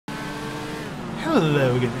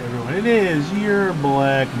Hello again, everyone. It is your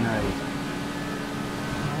Black Knight.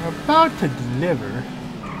 We're about to deliver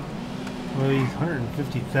one of these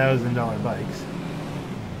 $150,000 bikes,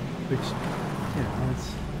 which, you know,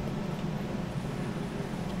 it's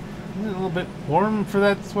a little bit warm for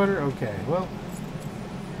that sweater. Okay, well,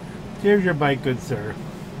 here's your bike, good sir.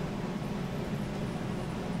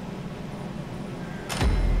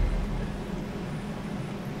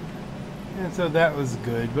 And so that was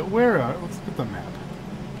good, but where are, let's put the map.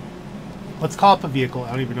 Let's call up a vehicle. I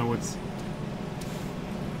don't even know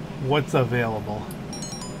what's available.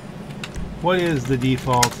 What is the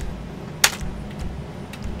default?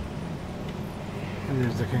 And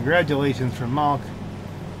there's a congratulations from Malk.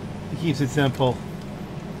 He keeps it simple.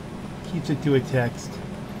 Keeps it to a text.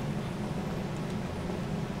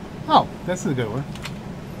 Oh, that's a good one.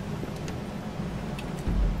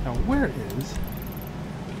 Now where is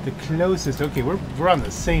the closest? Okay, we're on the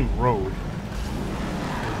same road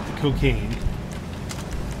as the cocaine.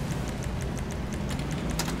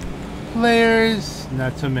 Players,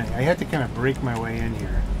 not so many. I had to kind of break my way in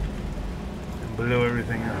here and blow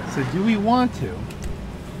everything up. So do we want to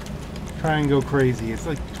try and go crazy? It's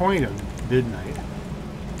like 20 to midnight.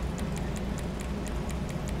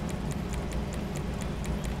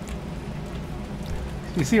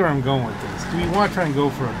 You see where I'm going with this. Do we want to try and go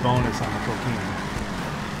for a bonus on the cocaine?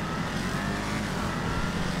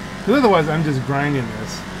 Because otherwise I'm just grinding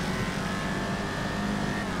this.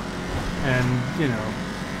 And, you know,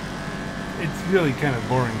 it's really kind of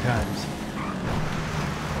boring times.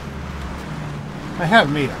 I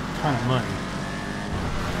have made a ton of money.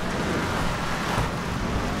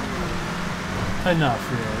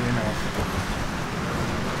 Enough, really, enough.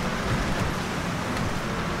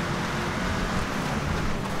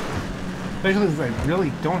 Especially because I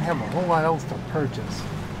really don't have a whole lot else to purchase.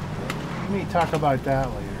 We may talk about that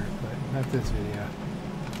later, but not this video.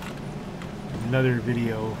 Another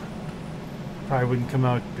video probably wouldn't come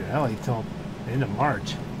out barely till the end of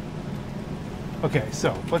March. Okay,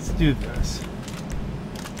 so let's do this.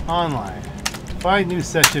 Online. Find new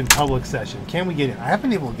session, public session. Can we get in? I haven't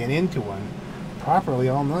been able to get into one properly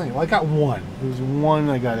all night. Well, I got one. There was one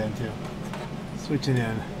I got into. Switching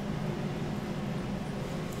in.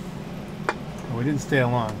 Oh, we didn't stay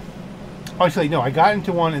long. Oh, actually, no, I got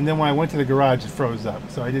into one, and then when I went to the garage, it froze up.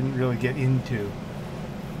 So I didn't really get into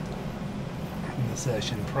the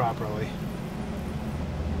session properly.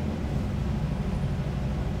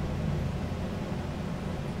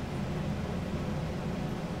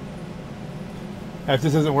 If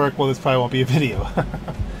this doesn't work, well, this probably won't be a video.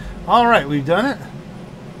 Alright, we've done it.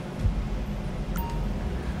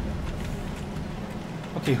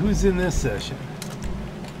 Okay, who's in this session?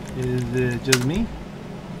 Is it just me?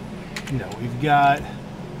 No, we've got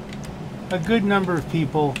a good number of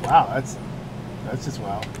people. Wow, that's just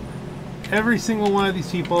wow. Every single one of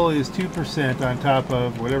these people is 2% on top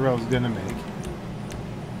of whatever I was going to make.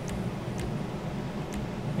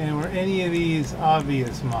 And were any of these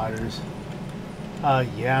obvious modders?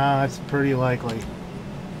 Yeah, that's pretty likely.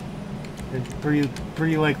 It's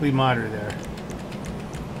pretty likely modder there.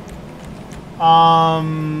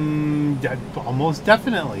 Almost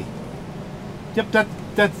definitely. Yep,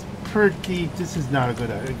 that's pretty. This is not a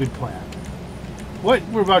good plan. What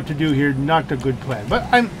we're about to do here, not a good plan. But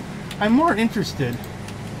I'm more interested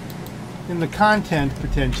in the content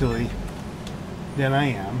potentially than I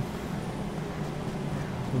am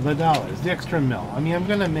the dollars, the extra mil. I mean,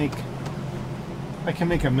 I can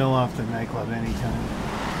make a mil off the nightclub anytime.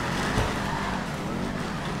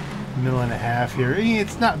 $1.5 million here.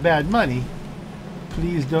 It's not bad money.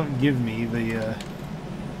 Please don't give me the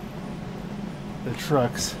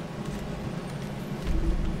trucks.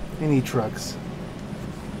 Any trucks.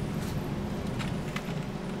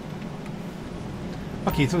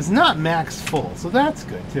 Okay, so it's not max full, so that's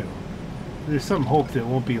good too. There's some hope that it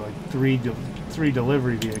won't be like three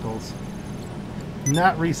delivery vehicles.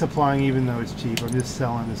 Not resupplying even though it's cheap. I'm just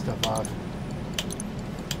selling this stuff off.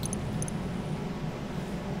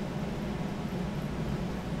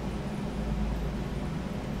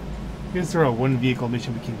 Is there a one vehicle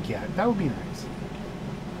mission we can get? That would be nice.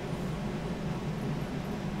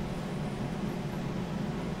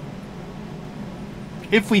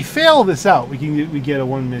 If we fail this out, we get a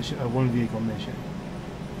one vehicle mission.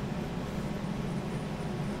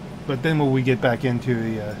 But then will we get back into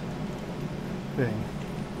the thing?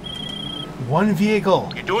 One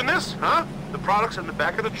vehicle. You doing this, huh? The product's in the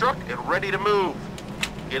back of the truck and ready to move.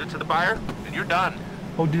 Get it to the buyer, and you're done.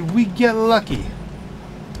 Oh, did we get lucky?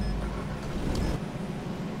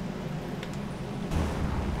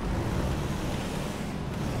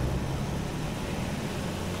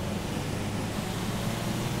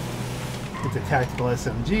 Get the tactical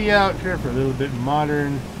SMG out here for a little bit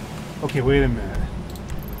modern. Okay, wait a minute.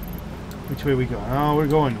 Which way are we going? Oh, we're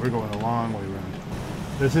going a long way around.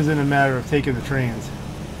 This isn't a matter of taking the trains.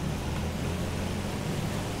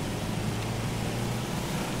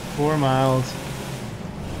 4 miles.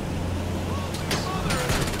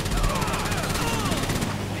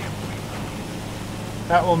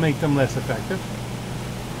 That will make them less effective.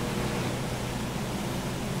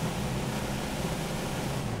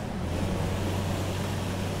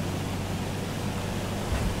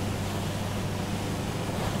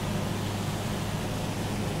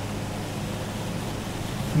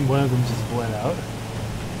 One of them just bled out.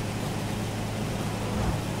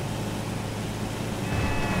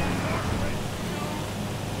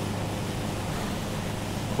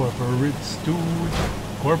 Corporate stooge.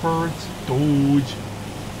 Corporate stooge.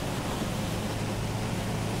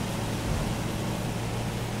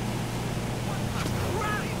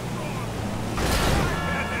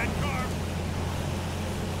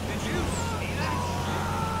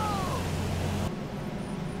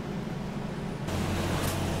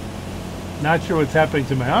 Not sure what's happening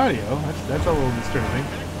to my audio. That's a little disturbing.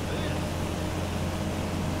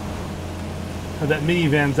 Oh, that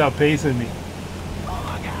minivan's outpacing me.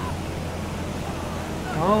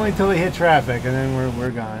 Only until they hit traffic, and then we're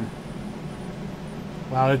gone.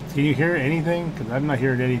 Wow, can you hear anything? Because I'm not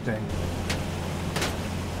hearing anything.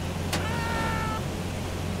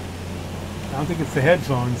 I don't think it's the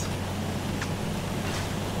headphones.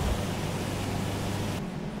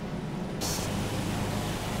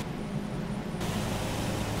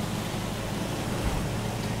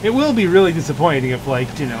 It will be really disappointing if,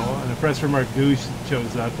 like, you know, an oppressor Mark Douche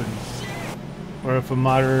shows up, and or if a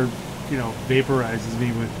modder, you know, vaporizes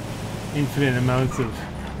me with infinite amounts of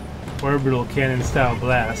orbital cannon style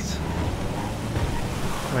blasts.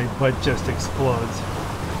 My butt just explodes.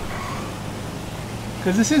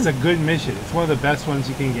 Because this is a good mission. It's one of the best ones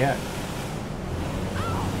you can get.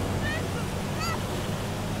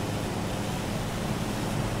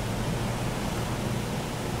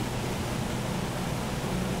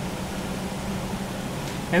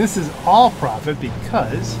 And this is all profit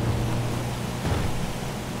because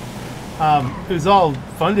it was all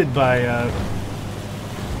funded by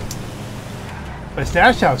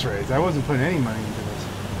Stash House raids. I wasn't putting any money into this.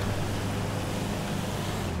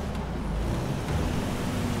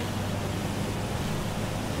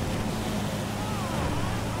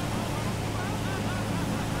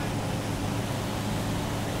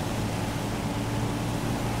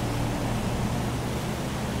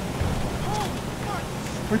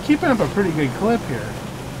 We're keeping up a pretty good clip here.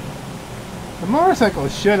 The motorcycle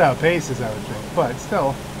should outpace us, I would think, but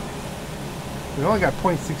still, we only got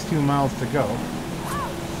 0.62 miles to go.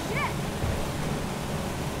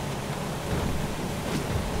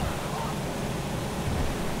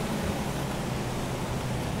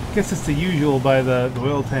 I guess it's the usual by the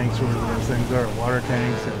oil tanks or whatever those things are, water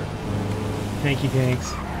tanks or tanky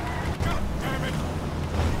tanks.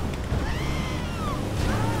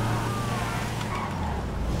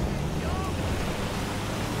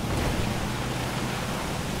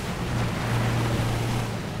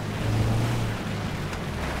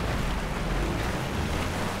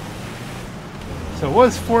 So it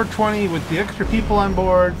was 420 with the extra people on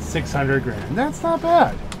board, 600 grand. That's not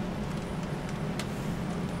bad.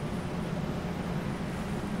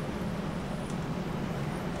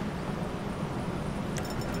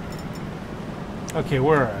 Okay,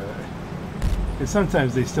 where are they? Because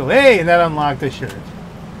sometimes they still... Hey, and that unlocked the shirt.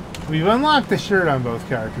 We've unlocked the shirt on both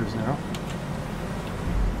characters now.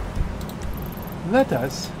 Let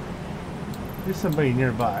us... There's somebody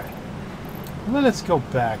nearby. Let us go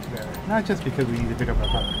back there. Not just because we need to pick up our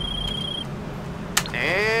car.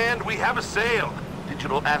 And we have a sale.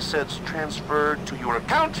 Digital assets transferred to your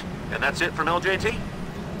account. And that's it from LJT?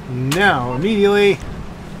 Now, immediately,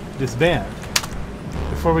 disband.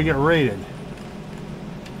 Before we get raided.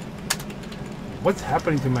 What's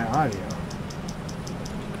happening to my audio?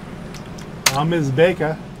 I'm Ms.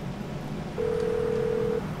 Baker.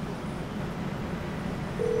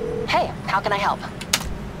 Hey, how can I help?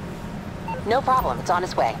 No problem, it's on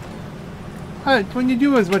its way. When you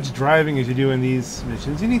do as much driving as you do in these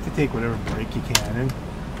missions, you need to take whatever break you can, and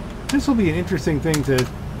this will be an interesting thing to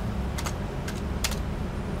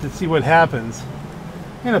see what happens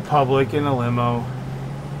in a public, in a limo.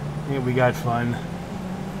 Yeah, we got fun.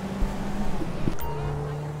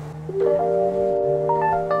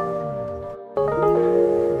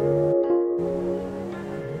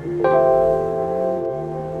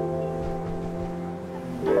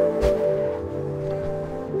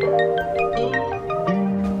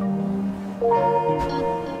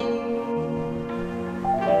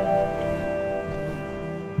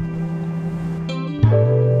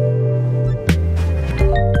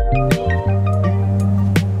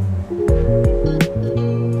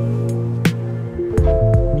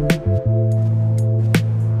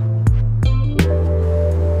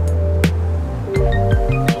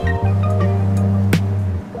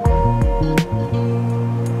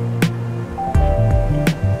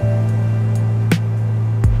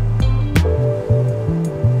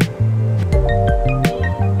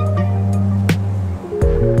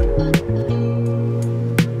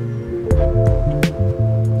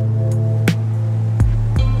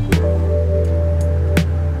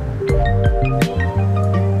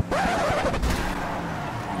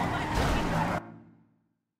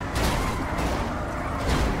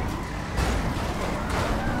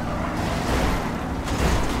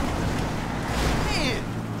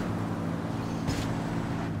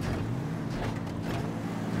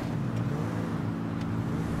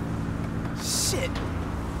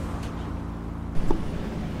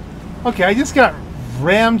 Okay, I just got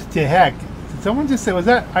rammed to heck. Did someone just say, was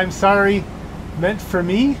that "I'm sorry" meant for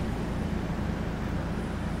me?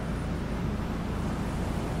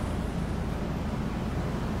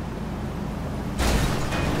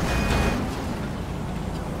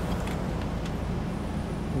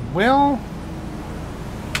 Well,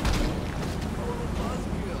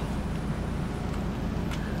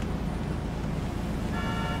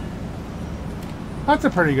 that's a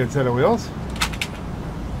pretty good set of wheels.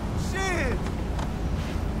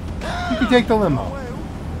 You can take the limo.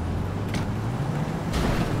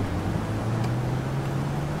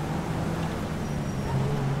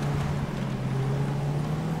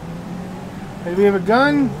 Hey, do we have a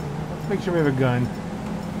gun? Let's make sure we have a gun.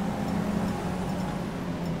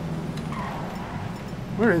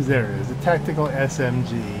 Where is there? It is a tactical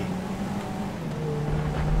SMG.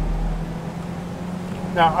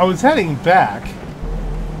 Now, I was heading back.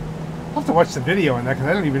 I'll have to watch the video on that because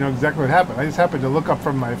I don't even know exactly what happened. I just happened to look up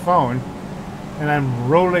from my phone and I'm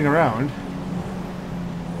rolling around.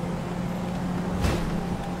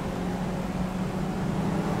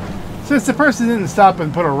 Since the person didn't stop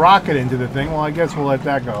and put a rocket into the thing, well, I guess we'll let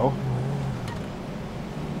that go.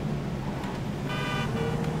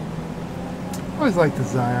 I always liked the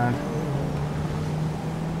Zion.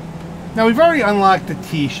 Now, we've already unlocked the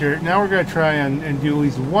t-shirt. Now we're going to try and do at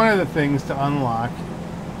least one of the things to unlock.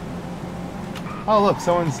 Oh, look,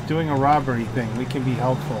 someone's doing a robbery thing. We can be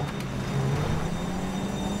helpful.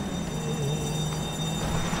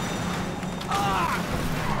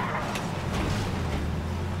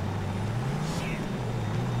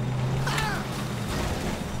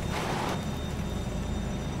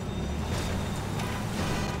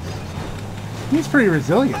 He's pretty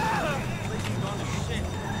resilient.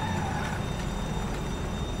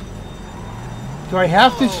 Do I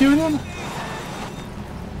have to shoot him?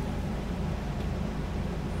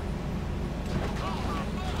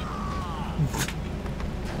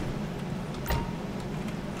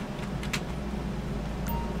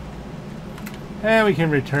 And we can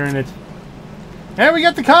return it. And we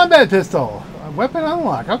got the combat pistol. Weapon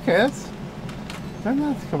unlock. Okay, that's... I've done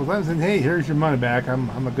that a couple times. And hey, here's your money back.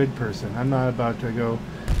 I'm a good person. I'm not about to go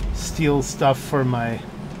steal stuff for my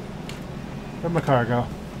cargo.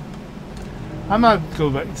 I'm not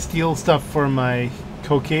going to steal stuff for my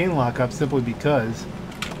cocaine lockup simply because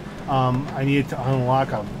I needed to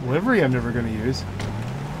unlock a livery I'm never going to use.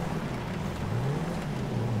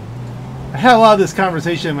 I had a lot of this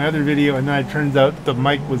conversation in my other video, and then it turns out the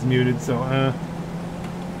mic was muted, so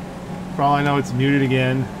for all I know, it's muted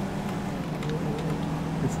again.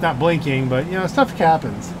 It's not blinking, but you know, stuff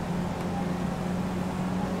happens.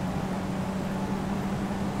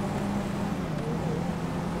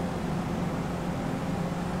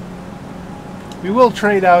 We will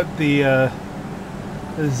trade out the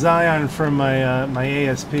Zion for my my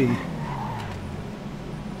ASP.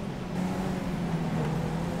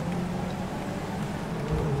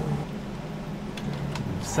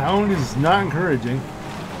 Sound is not encouraging.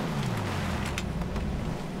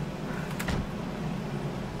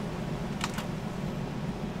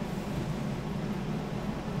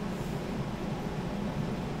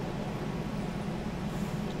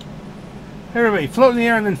 Everybody, float in the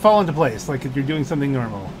air and then fall into place, like if you're doing something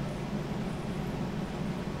normal.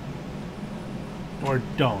 Or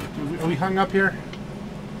don't. Are we hung up here?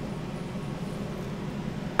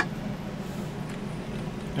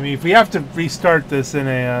 I mean, if we have to restart this in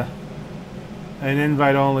an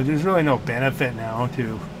invite only, there's really no benefit now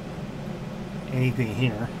to anything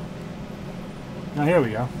here. Now here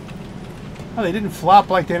we go. Oh, they didn't flop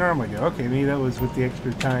like they normally do. Okay, maybe that was with the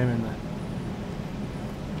extra time and the...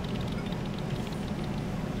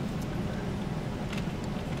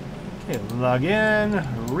 Okay, log in,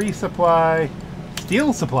 resupply,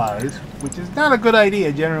 steal supplies, which is not a good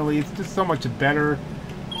idea generally. It's just so much better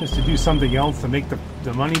just to do something else to make the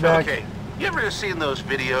money back. Okay, you ever seen those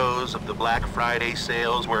videos of the Black Friday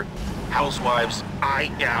sales where housewives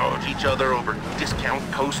eye gouge each other over discount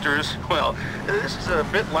coasters? Well, this is a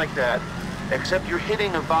bit like that, except you're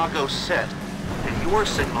hitting a Vago set, and you're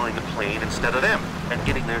signaling the plane instead of them, and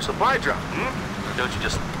getting their supply drop. Don't you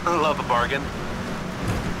just love a bargain?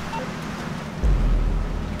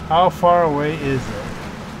 How far away is it?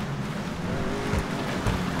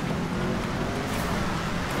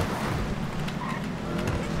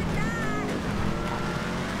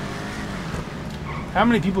 How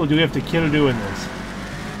many people do we have to kill doing this?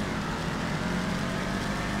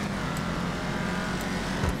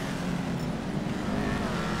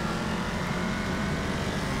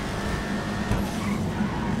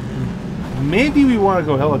 Maybe we want to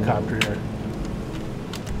go helicopter here.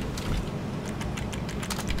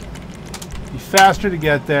 Be faster to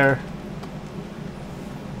get there.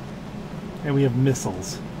 And we have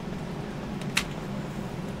missiles.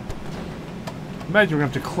 Imagine we're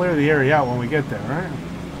going to have to clear the area out when we get there, right?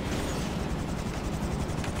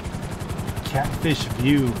 Catfish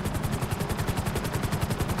view.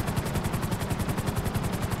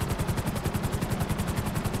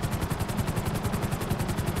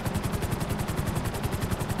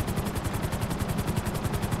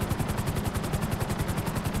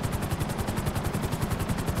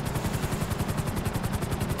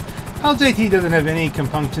 JT doesn't have any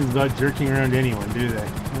compunctions about jerking around anyone, do they?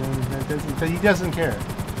 He doesn't care.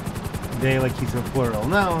 They, like he's a plural.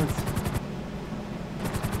 No, it's...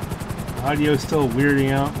 Audio's still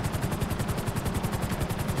weirding out.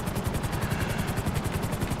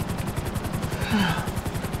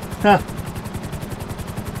 Huh.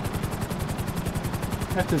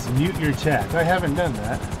 Have to just mute your chat. I haven't done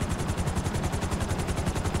that.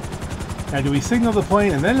 Now, do we signal the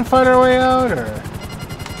plane and then fight our way out, or...?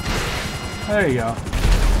 There you go.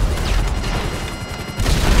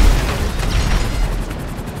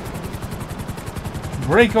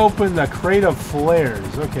 Break open the crate of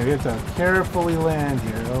flares. Okay, we have to carefully land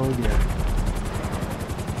here. Oh dear.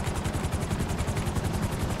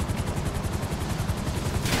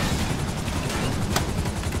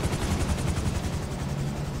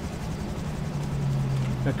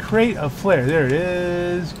 The crate of flares. There it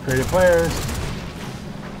is. Crate of flares.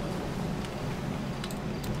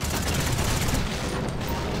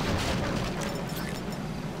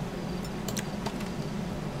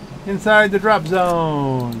 Inside the drop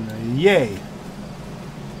zone. Yay.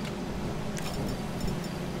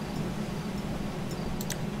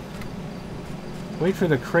 Wait for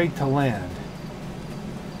the crate to land.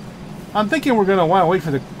 I'm thinking we're going to want to wait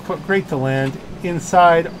for the crate to land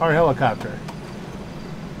inside our helicopter.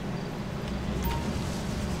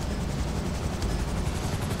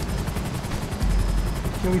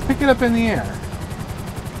 Can we pick it up in the air?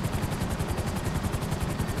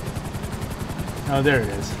 Oh, there it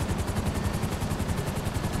is.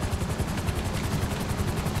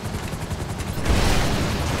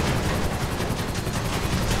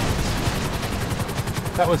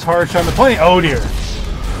 That was harsh on the plane. Oh dear.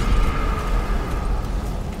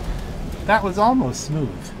 That was almost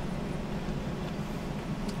smooth.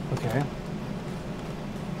 Okay.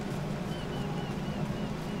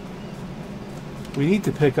 We need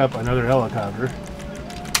to pick up another helicopter.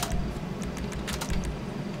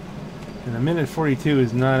 And a minute 42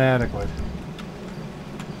 is not adequate.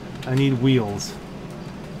 I need wheels.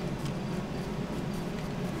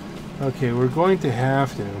 Okay, we're going to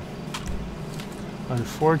have to,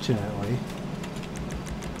 unfortunately,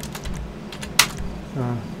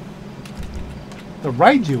 the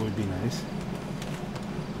Raiju would be nice.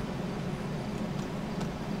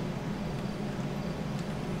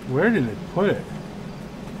 Where did it put it?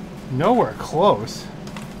 Nowhere close.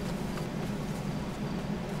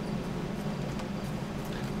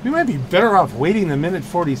 We might be better off waiting the minute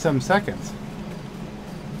 40-some seconds.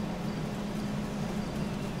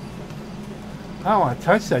 I don't want to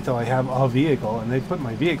touch that till I have a vehicle, and they put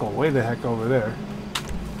my vehicle way the heck over there.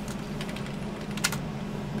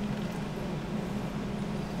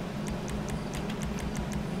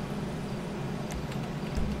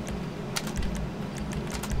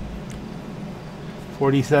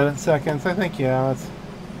 "47 seconds." I think, yeah,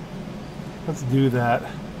 let's do that.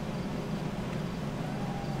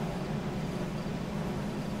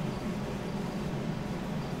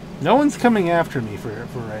 No one's coming after me for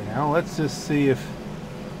right now. Let's just see if...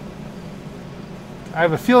 I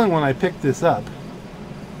have a feeling when I pick this up,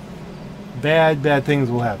 bad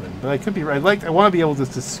things will happen. But I could be right. I want to be able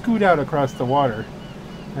just to scoot out across the water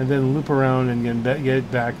and then loop around and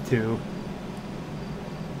get back to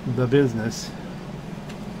the business.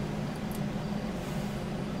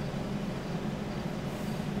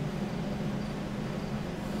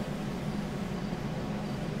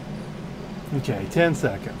 Okay, 10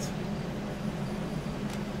 seconds.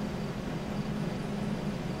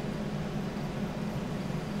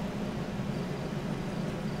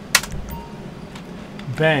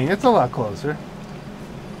 Bang, it's a lot closer.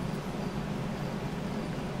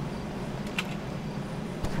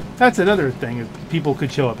 That's another thing, is people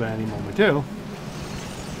could show up at any moment too.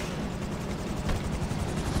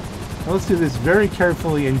 Now let's do this very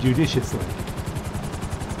carefully and judiciously.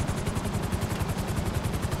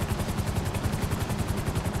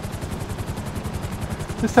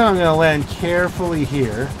 This time I'm going to land carefully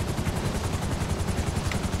here.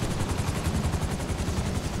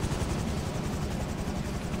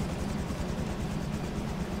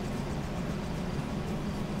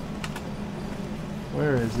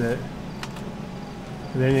 Where is it?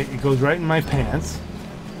 And then it goes right in my pants.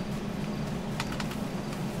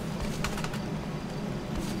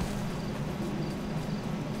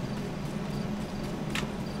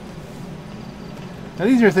 Now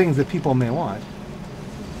these are things that people may want.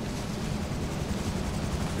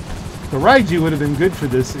 The Raiju would have been good for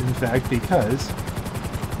this, in fact, because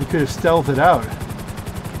you could have stealthed it out.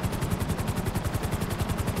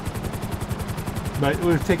 But it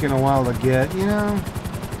would have taken a while to get, you know.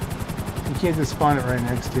 You can't just spawn it right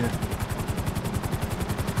next to you.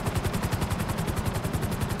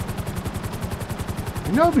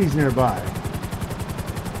 And nobody's nearby.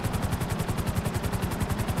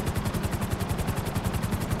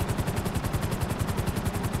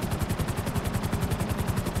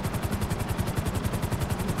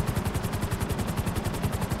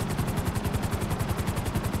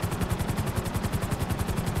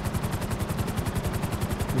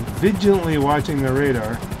 Vigilantly watching the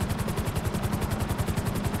radar.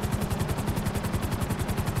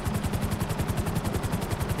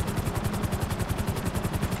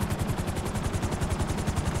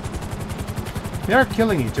 They are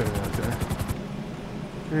killing each other out there.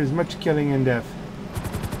 There is much killing and death.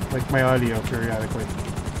 Like my audio periodically.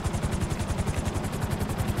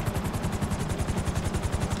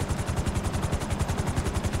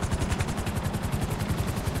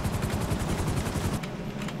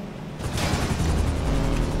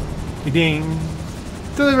 Ding!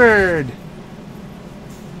 Delivered!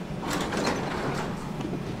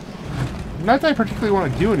 Not that I particularly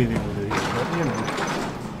want to do anything with it, but you know.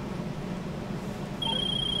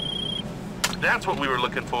 That's what we were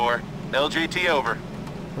looking for. LJT over.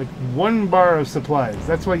 Like 1 bar of supplies.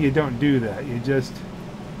 That's why you don't do that. You just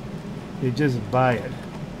buy it.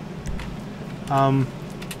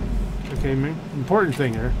 Okay, important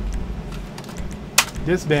thing here.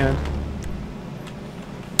 Disband.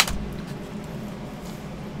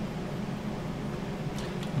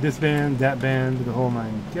 This band, that band, the whole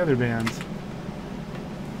 9, the other bands.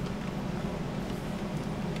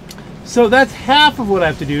 So that's half of what I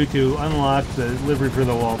have to do to unlock the livery for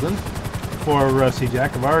the Walden for Rusty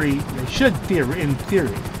Jack. I should, in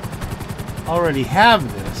theory, already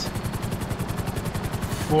have this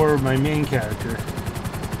for my main character.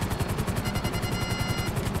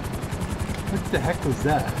 What the heck was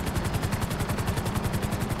that?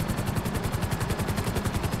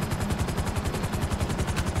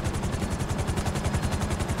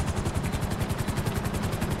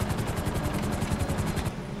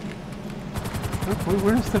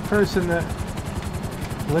 Where's the person that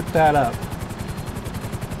lit that up?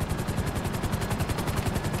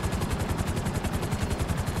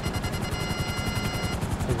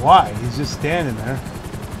 Why? He's just standing there.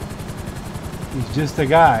 He's just a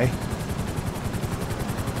guy.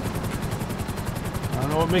 I don't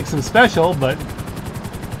know what makes him special, but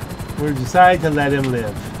we decided to let him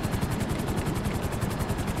live.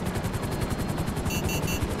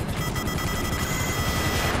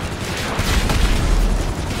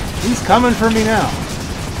 He's coming for me now.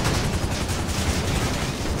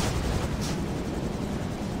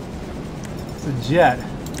 It's a jet.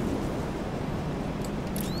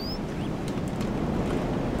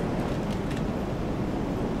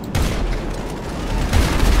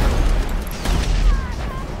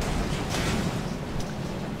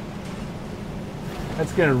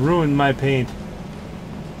 That's gonna ruin my paint.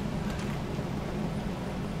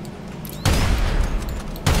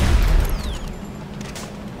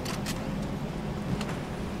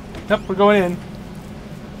 Yep, we're going in.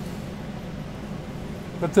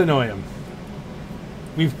 Let's annoy him.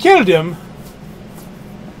 We've killed him.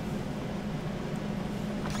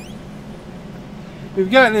 We've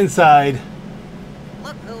gotten inside.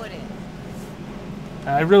 Look who it is.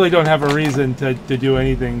 I really don't have a reason to do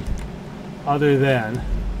anything other than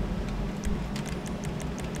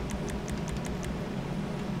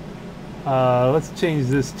let's change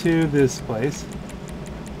this to this place.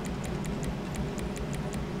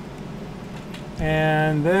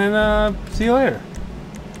 And then, see you later.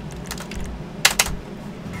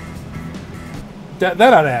 That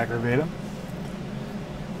ought to aggravate him.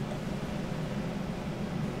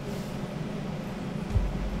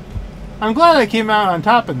 I'm glad I came out on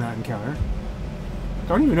top in that encounter.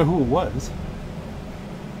 Don't even know who it was.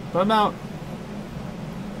 But I'm out.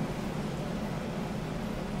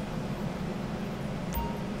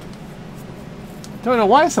 Don't know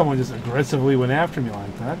why someone just aggressively went after me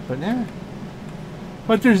like that, but yeah.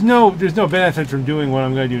 But there's no benefit from doing what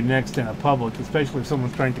I'm going to do next in a public, especially if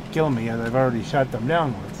someone's trying to kill me, as I've already shot them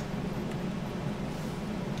down once.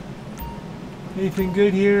 Anything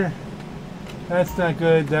good here? That's not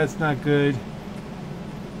good. That's not good.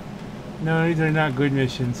 No, these are not good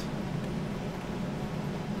missions.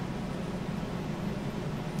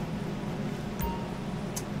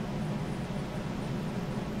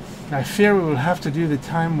 I fear we will have to do the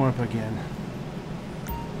time warp again.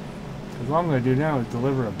 Because all I'm going to do now is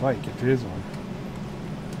deliver a bike, if there is one.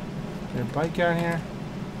 Is there a bike out here?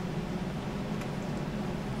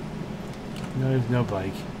 No, there's no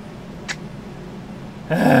bike.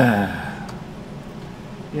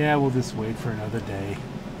 Yeah, we'll just wait for another day.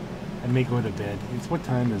 I may go to bed. What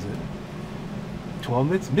time is it? 12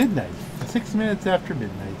 minutes? Midnight. 6 minutes after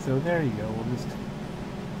midnight. So there you go. We'll just...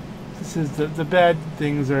 This is the bad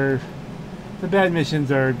things are... The bad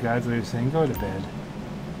missions are God's way of saying, go to bed.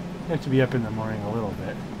 You have to be up in the morning a little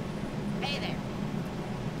bit. Hey there.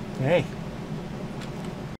 Hey.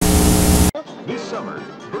 This summer,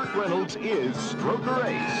 Burt Reynolds is Stroker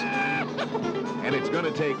Ace. And it's going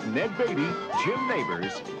to take Ned Beatty, Jim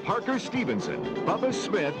Nabors, Parker Stevenson, Bubba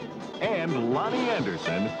Smith, and Lonnie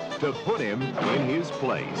Anderson to put him in his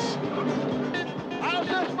place. How's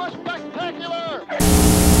this for spectacular?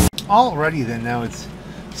 Alrighty then, now it's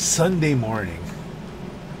Sunday morning.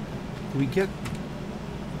 Do we get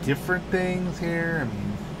different things here? I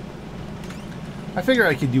mean, I figure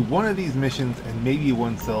I could do one of these missions and maybe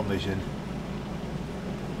one cell mission.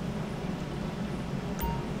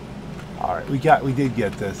 Alright, we did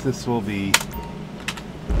get this. This will be...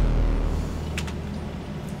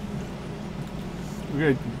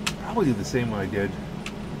 We're gonna probably do the same one I did.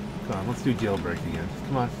 Come on, let's do jailbreak again.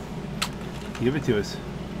 Come on. Give it to us.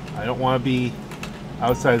 I don't want to be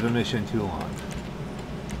outside the mission too long.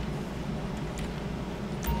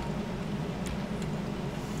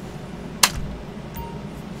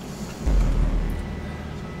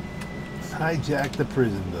 Hijack the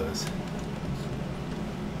prison bus.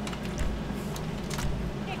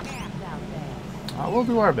 We'll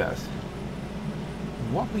do our best.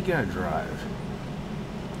 What we gonna drive?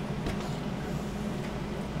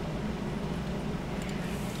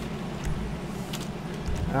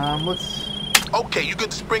 Let's... Okay, you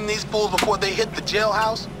good to spring these fools before they hit the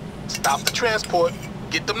jailhouse? Stop the transport,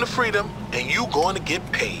 get them to freedom, and you going to get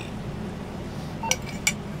paid.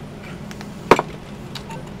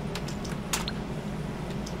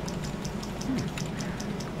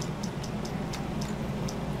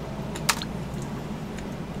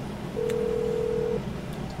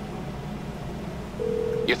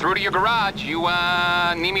 You're through to your garage. You,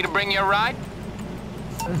 need me to bring you a ride?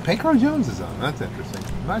 Pancro Jones is on. That's interesting.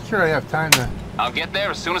 I'm not sure I have time to I'll get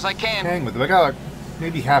there as soon as I can. hang with him. I got like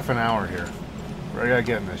maybe half an hour here where I gotta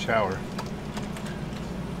get in the shower.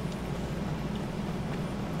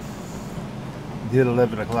 Did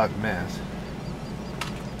 11 o'clock mass.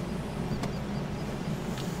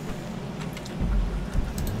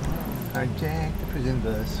 Hijack the prison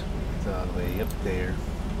bus. It's all the way up there.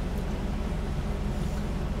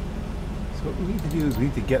 So what we need to do is we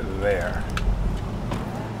need to get there.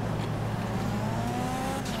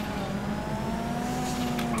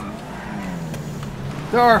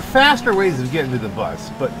 There are faster ways of getting to the bus,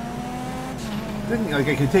 but then like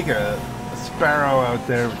I could take a Sparrow out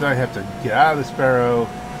there, but then I have to get out of the Sparrow,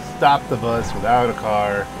 stop the bus without a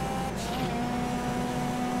car,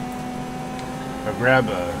 or grab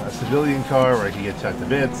a civilian car where I can get shot to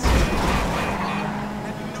bits.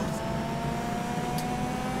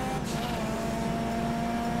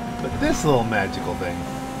 But this little magical thing.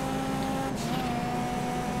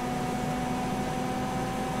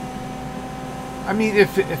 I mean,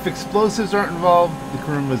 if explosives aren't involved, the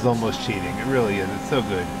Kuruma is almost cheating. It really is. It's so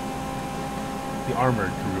good. The armored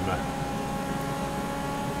Kuruma.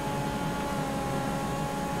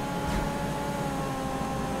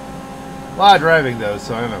 A lot of driving though,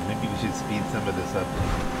 so I don't know. Maybe we should speed some of this up.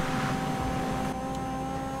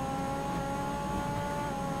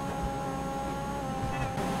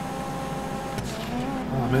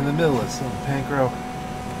 Oh, I'm in the middle of some Pancro.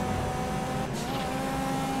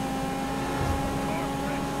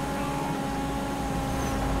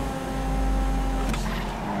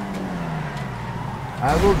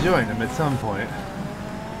 I will join him at some point.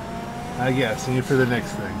 I guess, and for the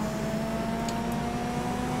next thing.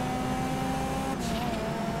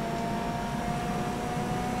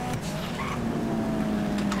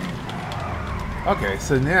 Okay,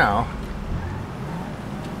 so now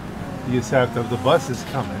you just have to, the bus is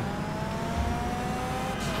coming.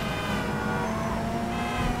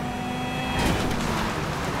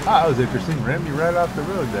 Ah, that was interesting. Ran me right off the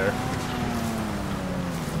road there.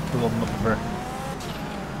 Little number.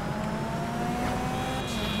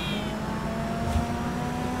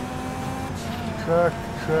 Truck.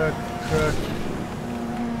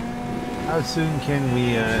 How soon can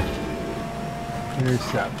we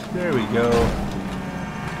intercept? There we go.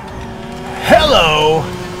 Hello!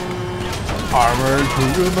 Armored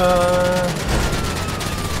Kuruma!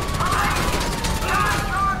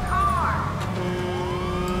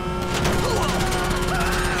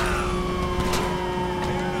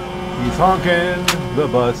 He's honking the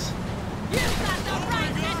bus.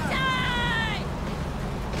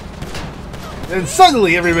 And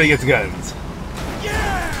suddenly everybody gets guns.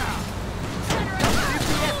 Yeah!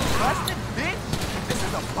 GPS busted, bitch! This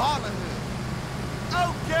is a baller hood.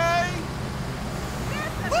 Okay!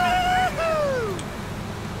 Woohoo!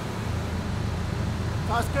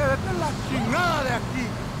 ¡Casquete la chingada de aquí!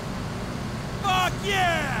 Fuck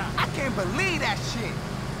yeah! I can't believe that shit!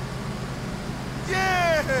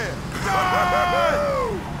 Yeah!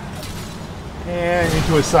 And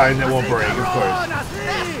into a sign that won't break, of course.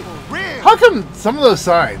 How come some of those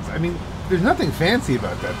signs, I mean, there's nothing fancy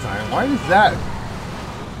about that sign. Why does that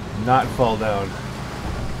not fall down?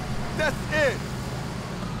 That's it!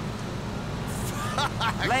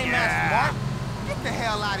 Lame ass Mark! Get the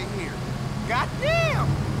hell out of here! Goddamn!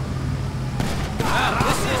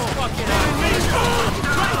 This is fucking amazing!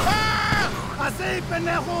 Así,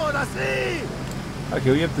 pendejo! Así!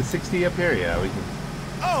 Okay, we have the 60 up here? Yeah, we can.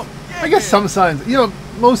 Oh, yeah, I guess some signs, you know,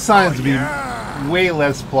 most signs would be way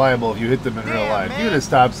less pliable if you hit them in real life. Even a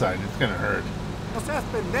stop sign, it's gonna hurt. It's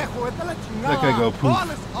not gonna go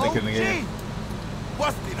poof like in the game.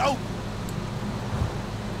 Busted open.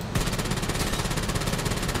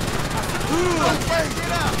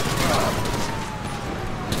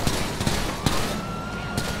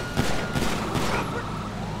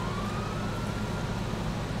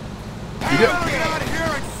 Get up.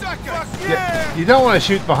 You don't want to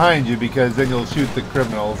shoot behind you because then you'll shoot the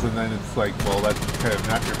criminals, and then it's like, well, that's kind of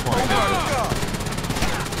not your point.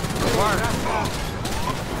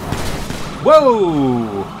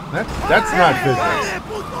 Whoa! That's not physics.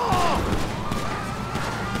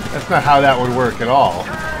 That's not how that would work at all.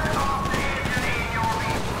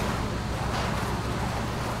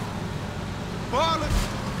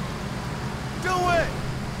 Do it.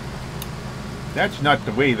 That's not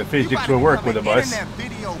the way the physics will work with a bus.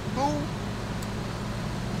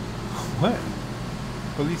 What?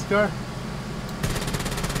 Police car?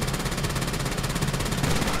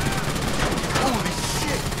 Holy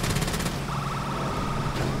shit!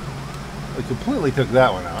 We completely took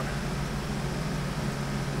that one out.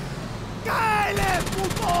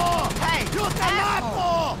 Hey, you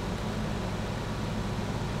asshole!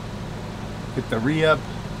 Get the re-up.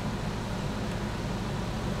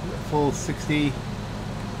 Full 60.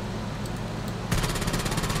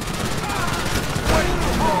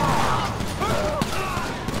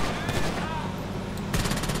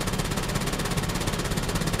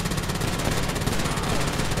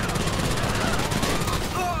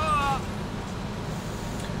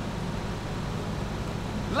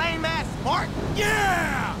 Lame ass Mark!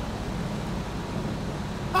 Yeah!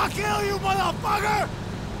 I'll kill you, motherfucker!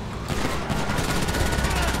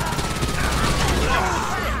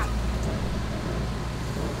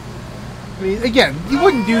 I mean, again, you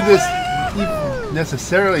wouldn't do this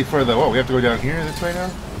necessarily for the... Whoa, we have to go down here this way now?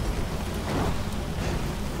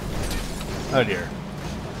 Oh dear.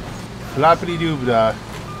 Floppity doobda.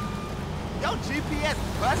 Yo, GPS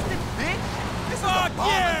busted, bitch! This is a ball.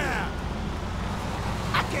 Yeah!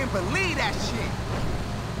 I can't believe that shit!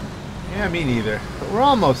 Yeah, me neither. But we're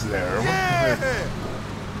almost there. Yeah!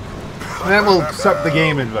 And then we'll start the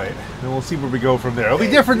game invite. And we'll see where we go from there. It'll be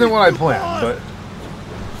different than what I planned, but...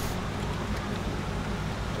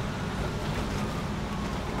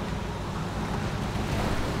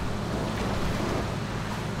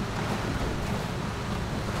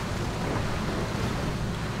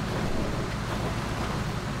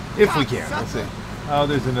 If we can, we'll see. Oh,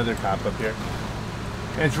 there's another cop up here.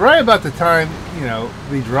 And it's right about the time, you know,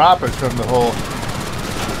 they drop us from the whole...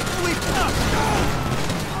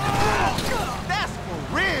 That's for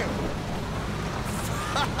real!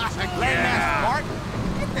 Lame ass Mark!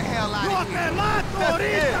 Get the hell out of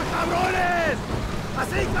here!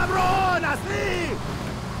 Así, cabrón! Así!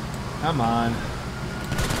 Come on.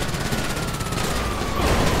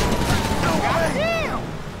 Goddamn!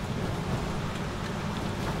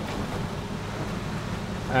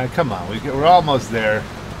 Come on, we're almost there.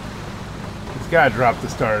 It's got to drop the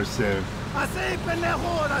stars soon. Así,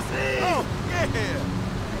 pendejo! Así! Oh, yeah!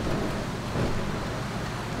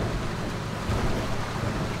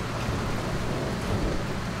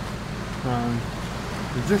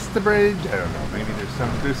 Is this the bridge? I don't know. Maybe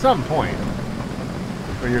there's some point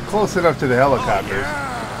where you're close enough to the helicopters. Oh, yeah.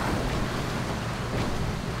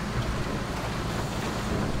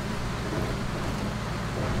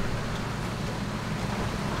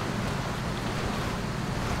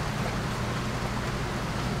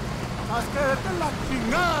 Hasta la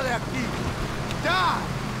chingada de aquí. Die.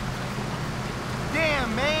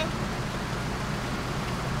 Damn, man.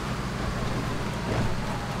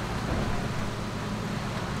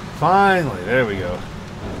 Finally, there we go.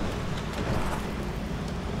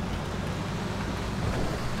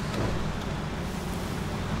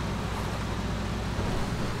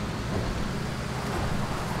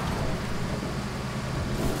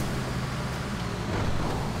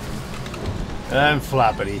 And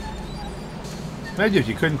floppity. Imagine if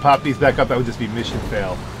you couldn't pop these back up, that would just be mission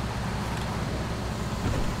fail.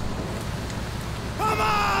 Come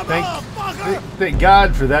on, motherfucker! Thank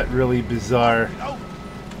God for that really bizarre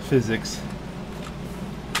physics.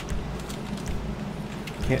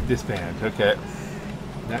 Can't disband. Okay.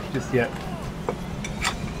 Not just yet.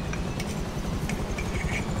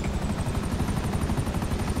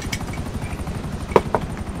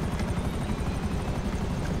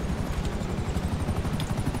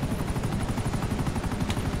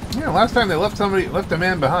 Yeah, last time they left a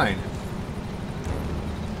man behind.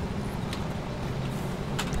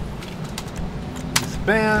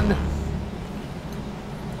 Disband.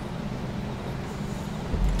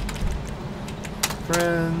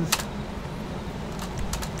 Friends.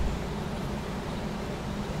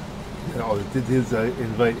 Oh, did his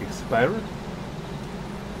invite expire?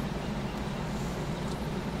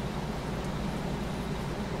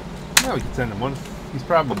 No, we could send him one. He's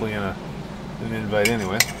probably in an invite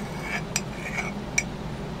anyway.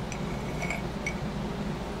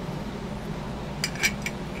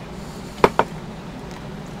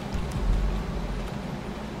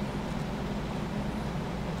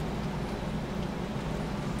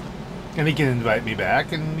 And he can invite me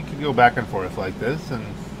back, and we can go back and forth like this, and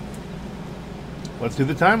let's do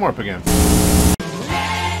the time warp again.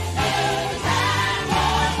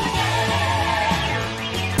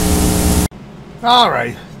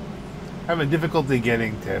 Alright. Having difficulty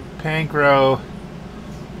getting to Pancro.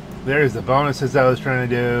 There's the bonuses I was trying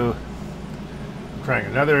to do. I'm trying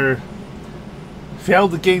another.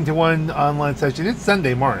 Failed to get into one online session. It's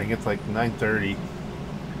Sunday morning. It's like 9:30.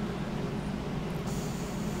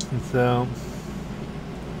 And so,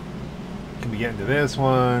 can we get into this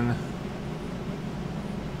one?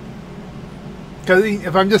 Because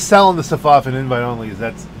if I'm just selling the stuff off in invite only,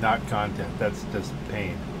 that's not content. That's just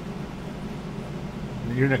pain.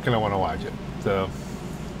 You're not going to want to watch it. So,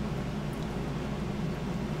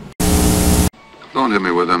 don't hit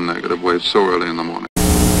me with them negative waves so early in the morning.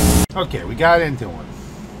 Okay, we got into one.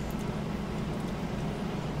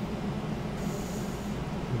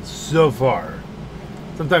 So far.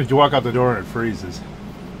 Sometimes you walk out the door and it freezes.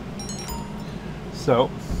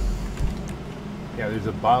 So, yeah, there's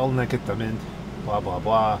a bottleneck at the mint. Blah, blah,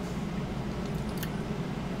 blah.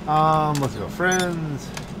 Let's go friends.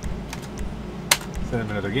 Send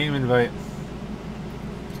him another game invite.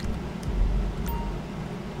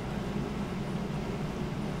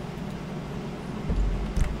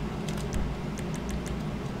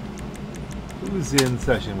 Who's in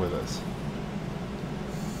session with us?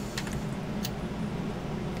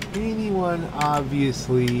 Anyone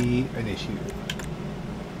obviously an issue?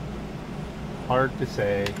 Hard to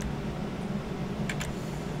say.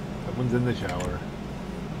 Someone's in the shower.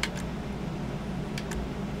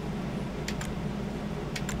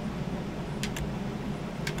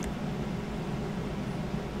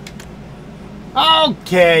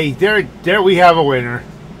 Okay, there we have a winner.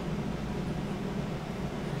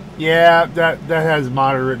 Yeah, that has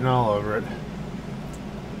modder written all over it.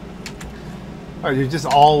 Alright, there's just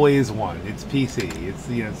always one. It's PC. It's,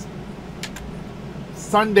 you know, it's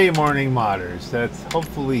Sunday morning modders. That's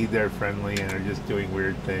hopefully they're friendly and are just doing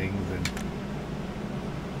weird things. And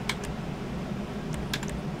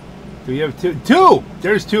do we have two?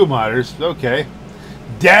 There's two modders. Okay.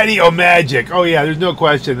 Daddy O Magic. Oh yeah, there's no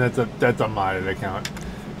question that's a modded account.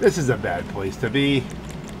 This is a bad place to be.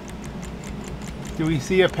 Do we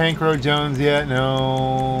see a Pancro Jones yet?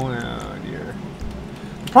 No. Oh dear.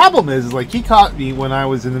 The problem is like he caught me when I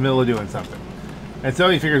was in the middle of doing something. And so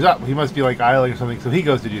he figures out he must be like idling or something, so he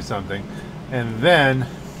goes to do something. And then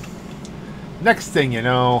next thing you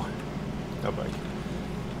know, oh boy,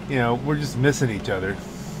 you know, we're just missing each other.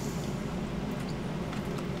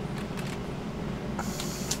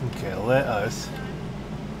 Okay, let us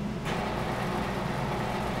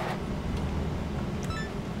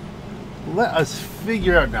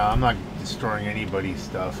figure out. No, I'm not destroying anybody's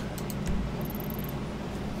stuff.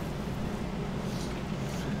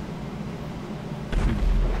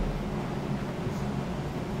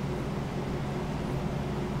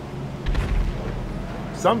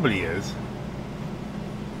 Somebody is.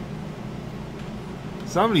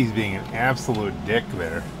 Somebody's being an absolute dick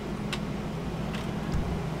there.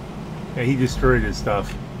 Yeah, he destroyed his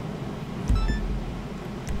stuff.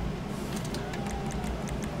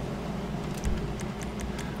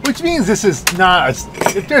 Which means this is not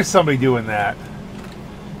a... If there's somebody doing that,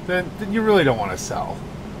 then you really don't want to sell.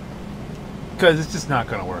 Because it's just not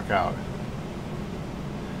going to work out.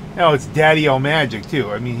 Now, it's Daddy-O Magic,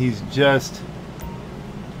 too. I mean, he's just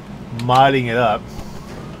modding it up.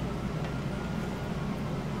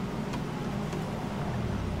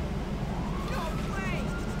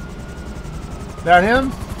 That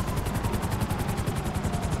him?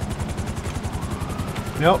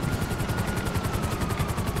 Nope.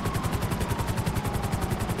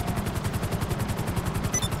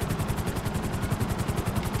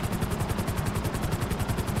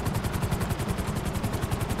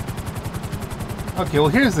 Okay, well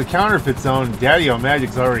here's the counterfeit zone. Daddy-O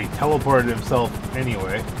Magic's already teleported himself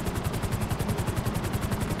anyway.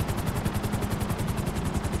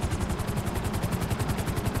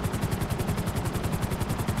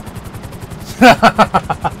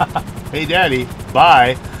 Hey Daddy,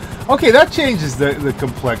 bye. Okay, that changes the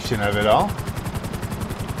complexion of it all.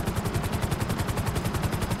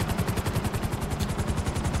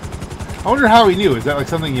 I wonder how he knew. Is that like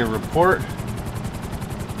something you report?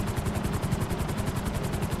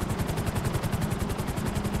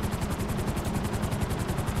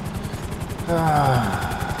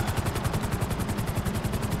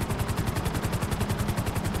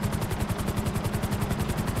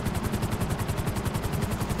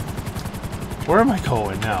 Where am I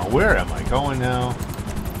going now? Where am I going now?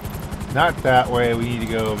 Not that way. We need to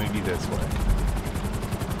go maybe this way.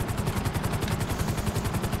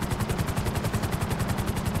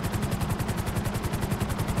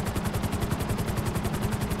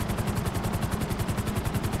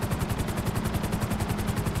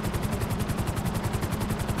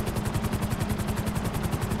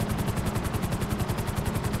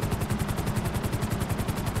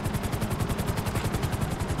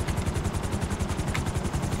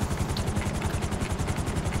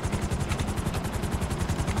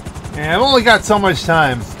 And I've only got so much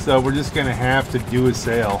time, so we're just going to have to do a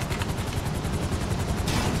sale.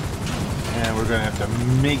 And we're going to have to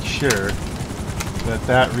make sure that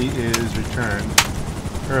that is returned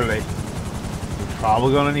early. We're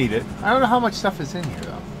probably going to need it. I don't know how much stuff is in here,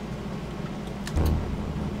 though.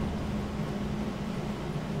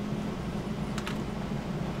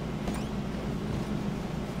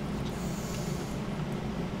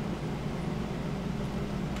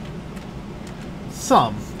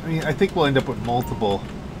 Some. I mean, I think we'll end up with multiple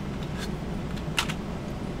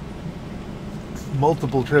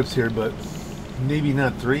trips here, but maybe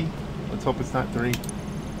not 3. Let's hope it's not 3.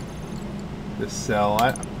 The sell.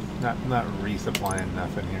 Not resupplying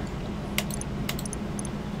nothing here.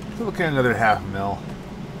 So look at another $500,000.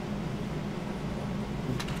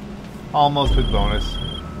 Almost with bonus.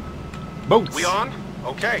 Boats. We on?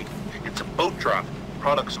 Okay. It's a boat drop.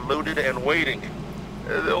 Products loaded and waiting.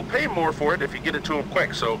 They'll pay more for it if you get it to them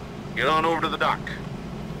quick, so get on over to the dock.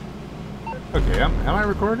 Okay, am I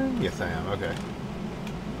recording? Yes, I am. Okay.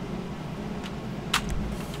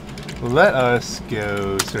 Let us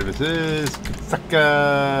go. Services.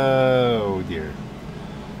 Kasaka. Oh, dear.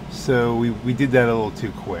 So we did that a little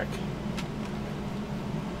too quick.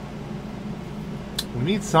 We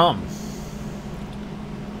need some.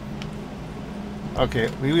 Okay,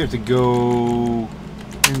 maybe we have to go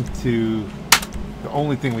into... The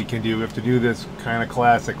only thing we can do, we have to do this kind of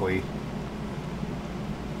classically.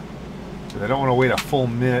 Because I don't want to wait a full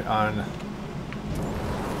minute on...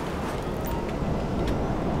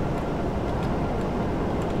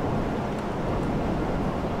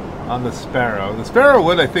 the Sparrow. The Sparrow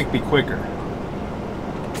would, I think, be quicker.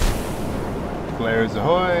 Flares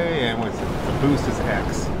ahoy, and what's it? The boost is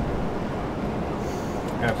X.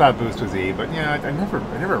 And I thought boost was E, but yeah, I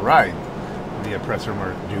never ride the oppressor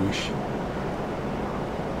mark douche.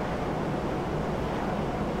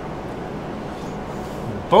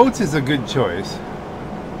 Boats is a good choice.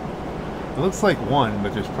 It looks like 1,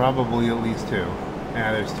 but there's probably at least 2.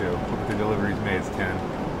 Yeah, there's 2. Look at the deliveries made, it's 10.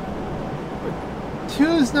 But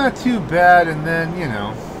 2's not too bad, and then, you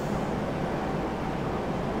know.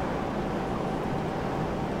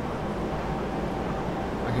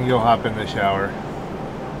 I can go hop in the shower.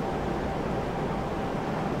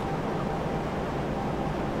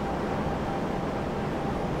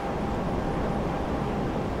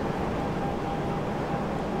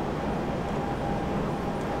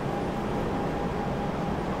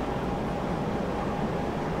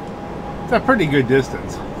 It's a pretty good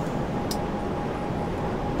distance.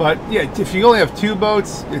 But yeah, if you only have 2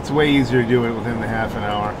 boats, it's way easier to do it within the half an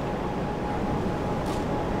hour.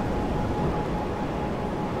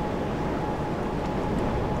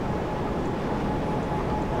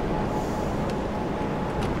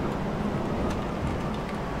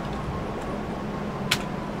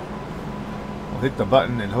 I'll hit the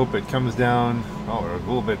button and hope it comes down. Oh, we're a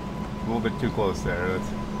little bit too close there. Let's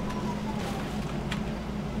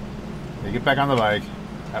get back on the bike.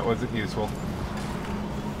 That wasn't useful.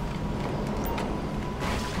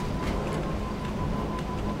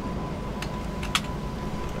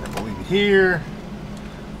 Here,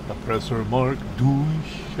 Oppressor Mark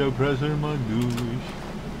douche, Oppressor Mark douche.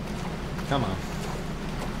 Come on.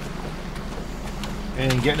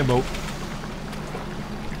 And get in a boat.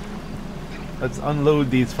 Let's unload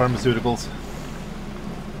these pharmaceuticals.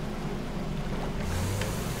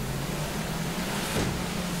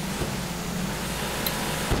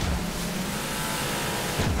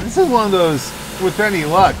 This is one of those, with any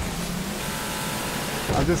luck,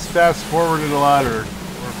 I'll just fast forward it a lot or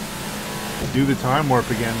do the time warp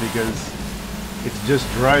again because it's just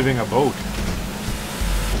driving a boat.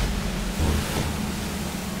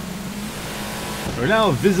 We're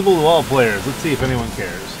now visible to all players. Let's see if anyone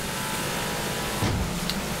cares.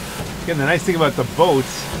 Again, the nice thing about the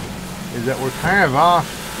boats is that we're kind of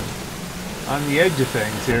off on the edge of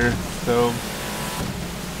things here, so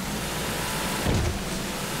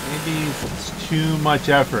maybe it's too much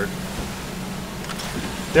effort.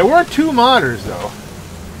 There were 2 modders though.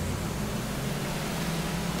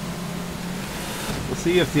 We'll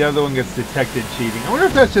see if the other one gets detected cheating. I wonder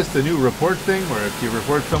if that's just a new report thing, where if you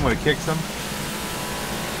report someone, it kicks them.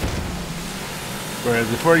 Whereas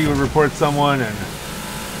before you would report someone and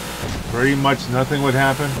pretty much nothing would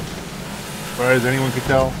happen, as far as anyone could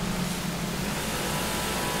tell.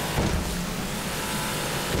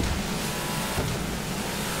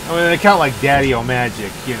 I mean, an account like Daddy O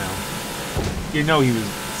Magic, you know he was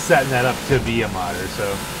setting that up to be a modder,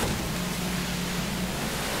 so.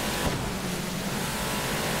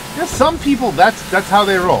 Yeah, some people, that's how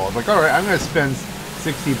they roll. It's like, all right, I'm going to spend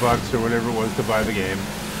 $60 or whatever it was to buy the game.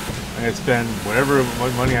 I'm going to spend what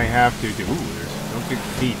money I have to. Don't get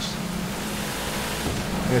beached.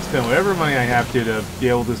 I'm going to spend whatever money I have to be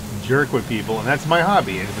able to jerk with people, and that's my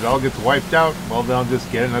hobby. And if it all gets wiped out, well, then I'll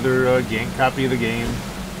just get another copy of the game.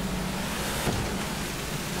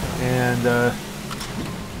 And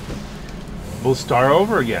we'll start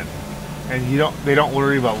over again. And they don't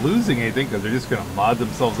worry about losing anything because they're just going to mod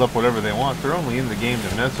themselves up whatever they want. They're only in the game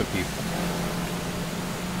to mess with people.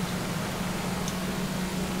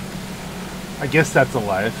 I guess that's a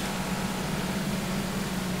life.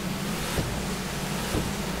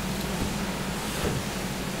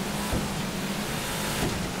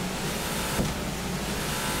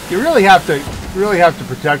 You really have to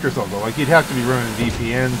protect yourself though. Like, you'd have to be running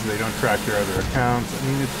VPNs so they don't track your other accounts. I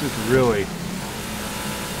mean, it's just really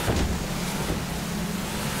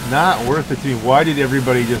not worth it to me. Why did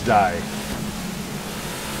everybody just die?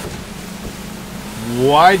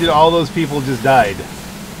 Why did all those people just died?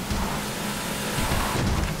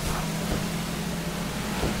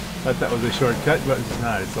 Thought that was a shortcut, but it's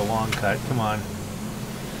not. It's a long cut. Come on.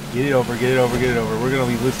 Get it over, get it over, get it over. We're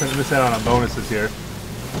going to be missing out on bonuses here.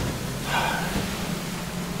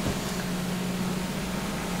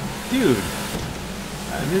 Dude,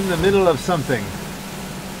 I'm in the middle of something.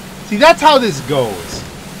 See, that's how this goes.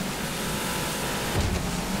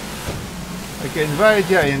 Like, I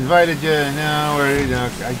invited you, no,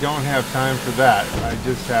 I don't have time for that. I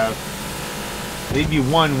just have maybe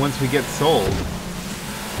one once we get sold.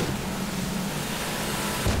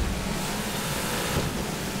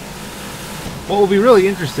 What will be really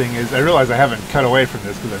interesting is, I realize I haven't cut away from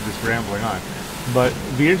this because I'm just rambling on, but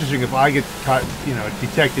it'd be interesting if I get caught,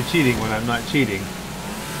 detected cheating when I'm not cheating.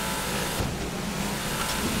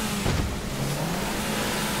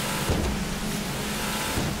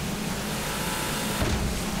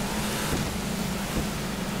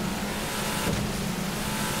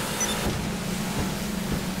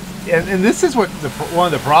 And this is what one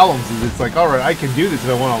of the problems is. It's like, all right, I can do this if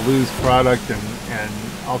I want to lose product and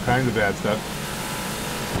all kinds of bad stuff.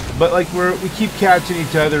 But like we keep catching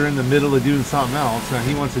each other in the middle of doing something else. Now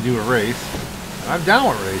he wants to do a race. I'm down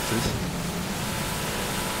with races.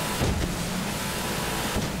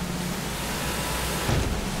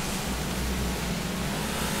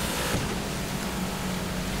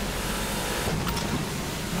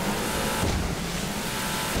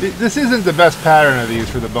 This isn't the best pattern of these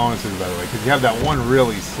for the bonuses, by the way, because you have that one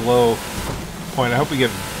really slow point. I hope we get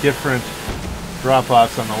different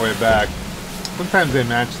drop-offs on the way back. Sometimes they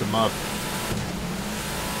match them up.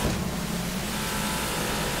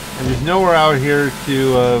 And there's nowhere out here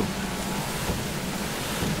to...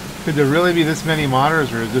 could there really be this many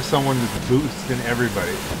modders, or is there someone that's boosting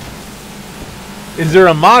everybody? Is there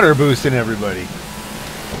a modder boosting everybody?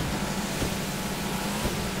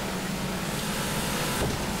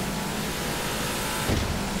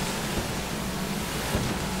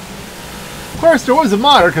 Of course, there was a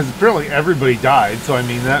modder because apparently everybody died. So I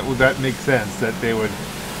mean, that makes sense that they would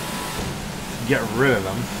get rid of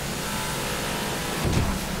them.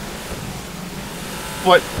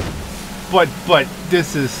 But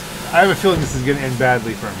this is... I have a feeling this is going to end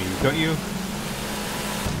badly for me, don't you?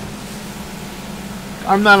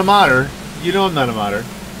 I'm not a modder. You know I'm not a modder.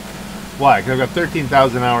 Why? Because I've got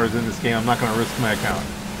 13,000 hours in this game. I'm not going to risk my account.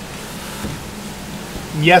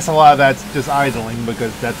 Yes, a lot of that's just idling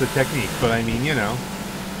because that's a technique, but I mean, you know.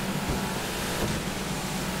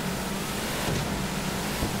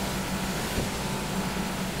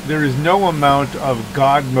 There is no amount of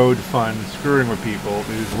God mode fun screwing with people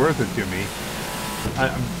that is worth it to me.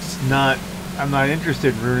 I'm not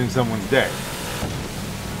interested in ruining someone's day.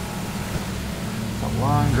 It's a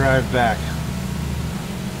long drive back.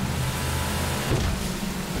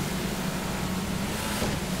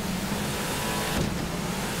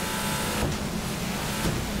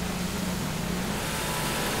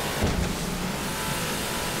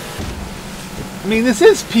 I mean, this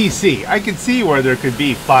is PC. I can see where there could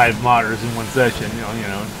be 5 modders in one session, you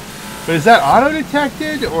know. But is that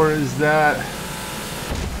auto-detected, or is that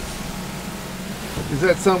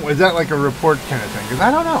like a report kind of thing? Because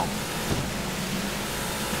I don't know.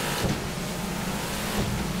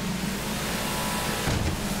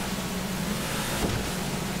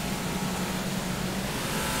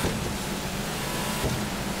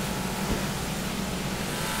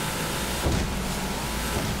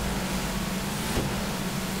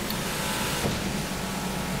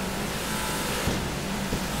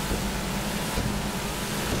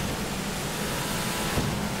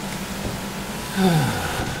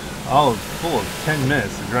 All full of 10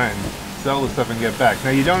 minutes to try and sell the stuff and get back.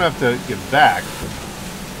 Now you don't have to get back.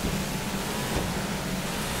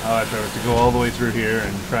 Oh, that's right. We have to go all the way through here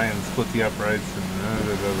and try and split the uprights and blah,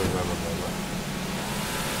 blah, blah, blah, blah, blah.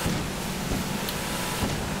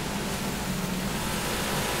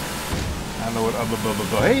 I don't know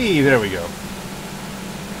what hey, there we go.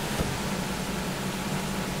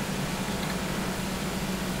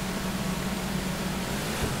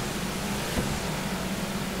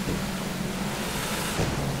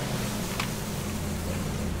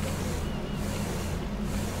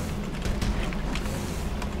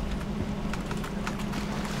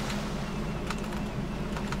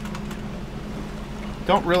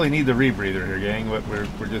 Don't really need the rebreather here, gang, but we're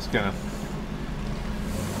just gonna...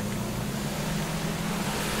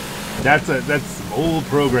 That's some old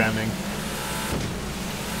programming.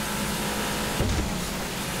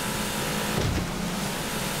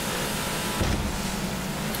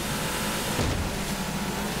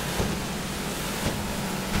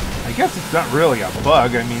 I guess it's not really a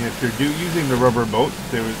bug. I mean, if you're using the rubber boat,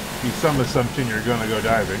 there would be some assumption you're gonna go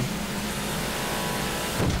diving.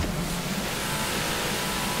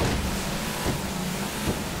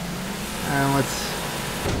 And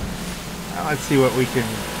let's see what we can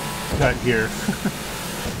cut here.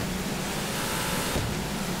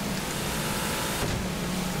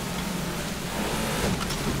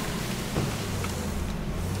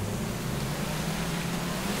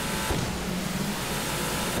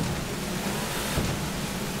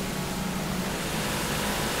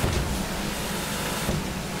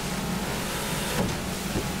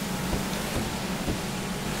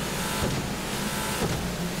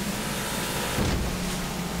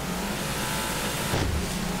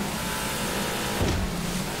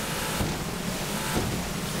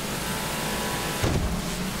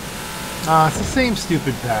 It's the same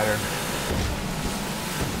stupid pattern.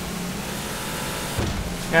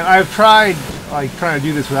 And I've tried, like, trying to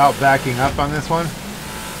do this without backing up on this one.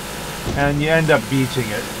 And you end up beaching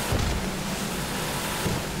it.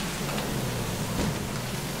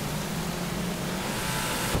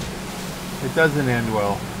 It doesn't end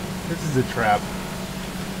well. This is a trap.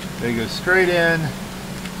 They go straight in.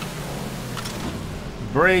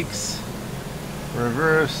 Brakes.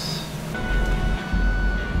 Reverse.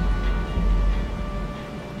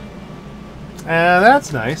 And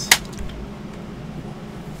that's nice.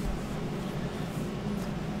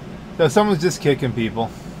 So someone's just kicking people.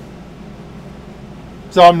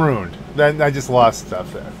 So I'm ruined. Then I just lost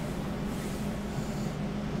stuff there.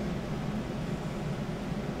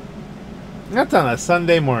 That's on a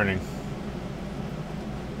Sunday morning.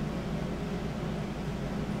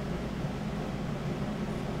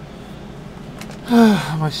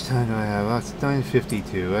 How much time do I have? Well, it's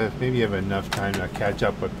 9:52. I maybe have enough time to catch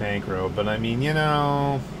up with Pankro, but I mean, you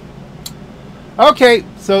know. Okay,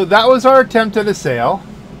 so that was our attempt at a sale.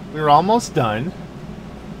 We were almost done.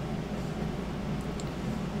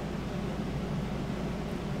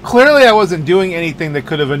 Clearly, I wasn't doing anything that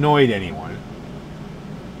could have annoyed anyone.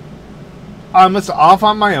 I'm just off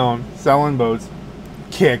on my own, selling boats,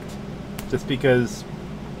 kicked, just because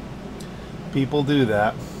people do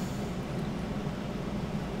that.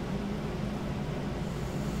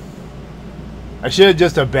 I should have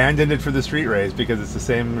just abandoned it for the street race because it's the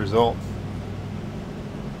same result.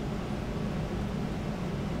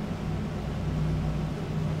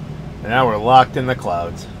 And now we're locked in the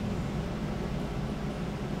clouds.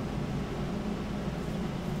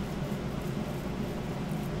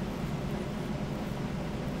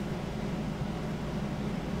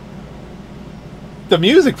 The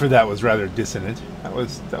music for that was rather dissonant. That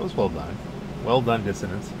was well done. Well done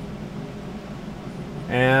dissonance.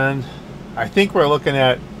 And I think we're looking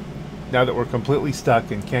at, now that we're completely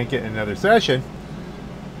stuck and can't get another session,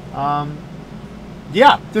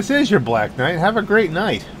 yeah, this is your Black Knight. Have a great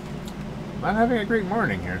night. Not having a great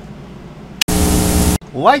morning here.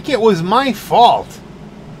 Like it was my fault.